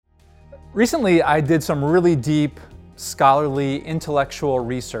Recently, I did some really deep, scholarly, intellectual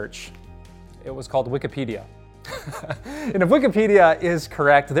research. It was called Wikipedia. And if Wikipedia is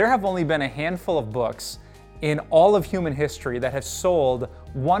correct, there have only been a handful of books in all of human history that have sold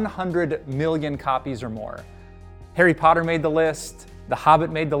 100 million copies or more. Harry Potter made the list, The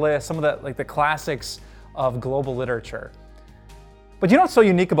Hobbit made the list, some of the classics of global literature. But you know what's so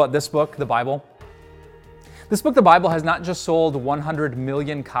unique about this book, the Bible? This book, the Bible, has not just sold 100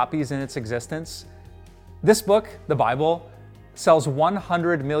 million copies in its existence. This book, the Bible, sells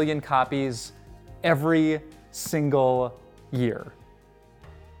 100 million copies every single year.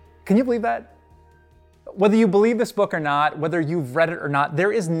 Can you believe that? Whether you believe this book or not, whether you've read it or not,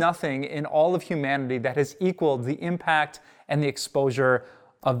 there is nothing in all of humanity that has equaled the impact and the exposure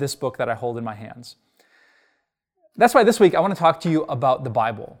of this book that I hold in my hands. That's why this week I want to talk to you about the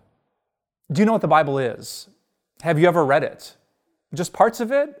Bible. Do you know what the Bible is? Have you ever read it? Just parts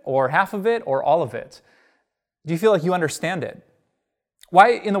of it, or half of it, or all of it? Do you feel like you understand it?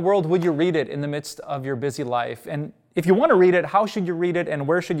 Why in the world would you read it in the midst of your busy life? And if you want to read it, how should you read it, and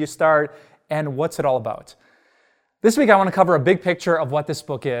where should you start, and what's it all about? This week I want to cover a big picture of what this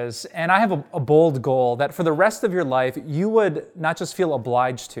book is, and I have a bold goal that for the rest of your life you would not just feel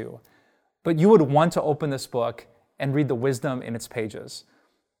obliged to, but you would want to open this book and read the wisdom in its pages.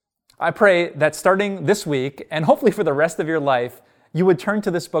 I pray that starting this week, and hopefully for the rest of your life, you would turn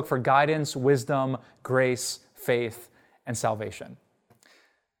to this book for guidance, wisdom, grace, faith, and salvation.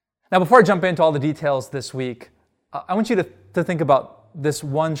 Now, before I jump into all the details this week, I want you to think about this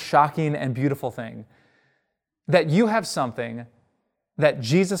one shocking and beautiful thing, that you have something that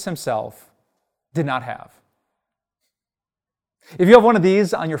Jesus himself did not have. If you have one of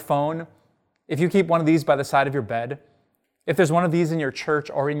these on your phone, if you keep one of these by the side of your bed, if there's one of these in your church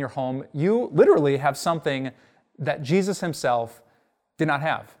or in your home, you literally have something that Jesus himself did not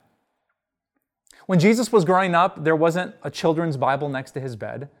have. When Jesus was growing up, there wasn't a children's Bible next to his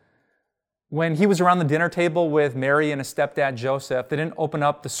bed. When he was around the dinner table with Mary and his stepdad Joseph, they didn't open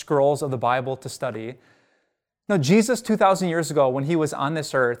up the scrolls of the Bible to study. No, Jesus 2,000 years ago, when he was on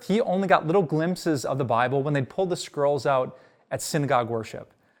this earth, he only got little glimpses of the Bible when they'd pulled the scrolls out at synagogue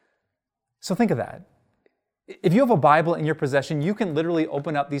worship. So think of that. If you have a Bible in your possession, you can literally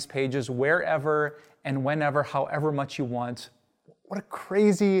open up these pages wherever and whenever, however much you want. What a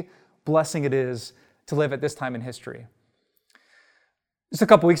crazy blessing it is to live at this time in history. Just a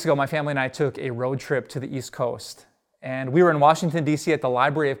couple weeks ago, my family and I took a road trip to the East Coast. And we were in Washington, D.C. at the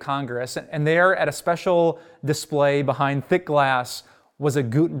Library of Congress. And there at a special display behind thick glass was a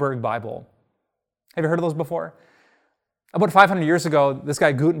Gutenberg Bible. Have you heard of those before? About 500 years ago, this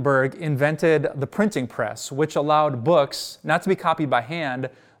guy Gutenberg invented the printing press, which allowed books not to be copied by hand,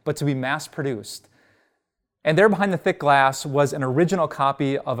 but to be mass-produced. And there behind the thick glass was an original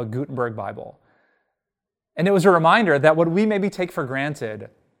copy of a Gutenberg Bible. And it was a reminder that what we maybe take for granted,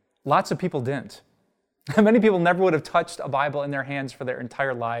 lots of people didn't. Many people never would have touched a Bible in their hands for their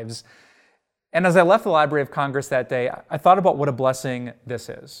entire lives. And as I left the Library of Congress that day, I thought about what a blessing this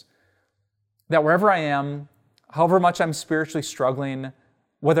is. That wherever I am, however much I'm spiritually struggling,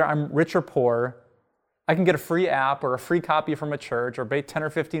 whether I'm rich or poor, I can get a free app or a free copy from a church or pay 10 or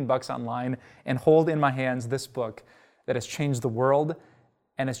 15 bucks online and hold in my hands this book that has changed the world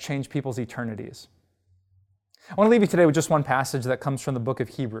and has changed people's eternities. I want to leave you today with just one passage that comes from the book of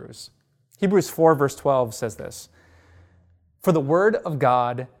Hebrews. Hebrews 4 verse 12 says this, "For the word of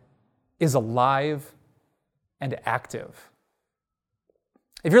God is alive and active."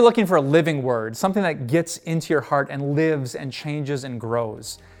 If you're looking for a living word, something that gets into your heart and lives and changes and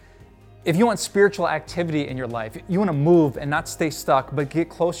grows, if you want spiritual activity in your life, you want to move and not stay stuck, but get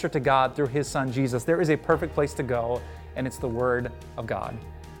closer to God through his son Jesus, there is a perfect place to go, and it's the Word of God.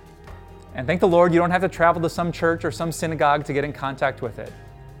 And thank the Lord, you don't have to travel to some church or some synagogue to get in contact with it.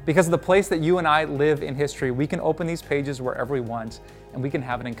 Because of the place that you and I live in history, we can open these pages wherever we want, and we can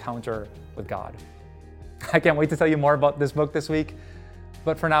have an encounter with God. I can't wait to tell you more about this book this week.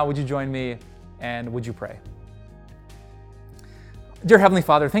 But for now, would you join me and would you pray? Dear Heavenly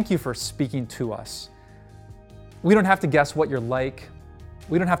Father, thank you for speaking to us. We don't have to guess what you're like.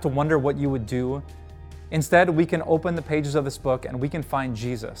 We don't have to wonder what you would do. Instead, we can open the pages of this book and we can find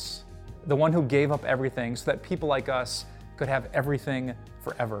Jesus, the one who gave up everything so that people like us could have everything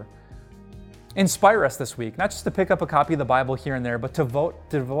forever. Inspire us this week, not just to pick up a copy of the Bible here and there, but to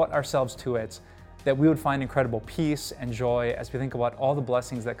devote ourselves to it, that we would find incredible peace and joy as we think about all the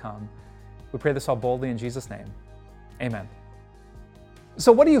blessings that come. We pray this all boldly in Jesus' name. Amen.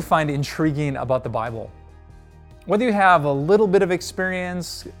 So what do you find intriguing about the Bible? Whether you have a little bit of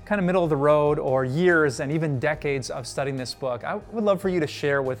experience, kind of middle of the road, or years and even decades of studying this book, I would love for you to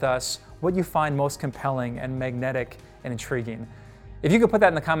share with us what you find most compelling and magnetic and intriguing. If you could put that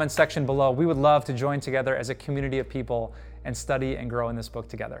in the comments section below, we would love to join together as a community of people and study and grow in this book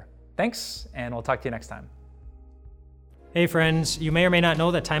together. Thanks, and we'll talk to you next time. Hey friends, you may or may not know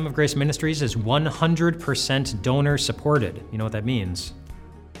that Time of Grace Ministries is 100% donor supported. You know what that means?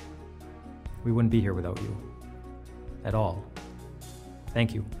 We wouldn't be here without you. At all.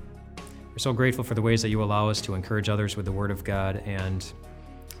 Thank you. We're so grateful for the ways that you allow us to encourage others with the Word of God, and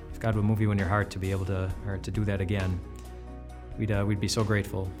if God would move you in your heart to be able to do that again, we'd be so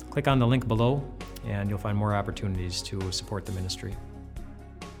grateful. Click on the link below, and you'll find more opportunities to support the ministry.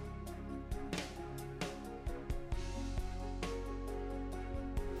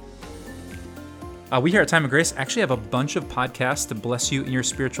 We here at Time of Grace actually have a bunch of podcasts to bless you in your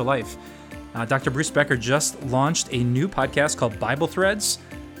spiritual life. Dr. Bruce Becker just launched a new podcast called Bible Threads.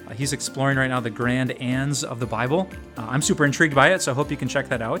 He's exploring right now the grand ands of the Bible. I'm super intrigued by it, so I hope you can check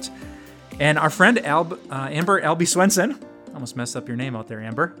that out. And our friend Amber Albee Swenson, almost messed up your name out there,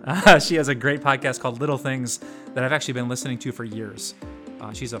 Amber. She has a great podcast called Little Things that I've actually been listening to for years.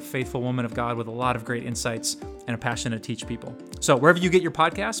 She's a faithful woman of God with a lot of great insights and a passion to teach people. So wherever you get your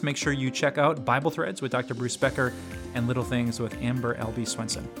podcasts, make sure you check out Bible Threads with Dr. Bruce Becker and Little Things with Amber Albee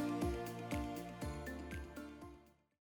Swenson.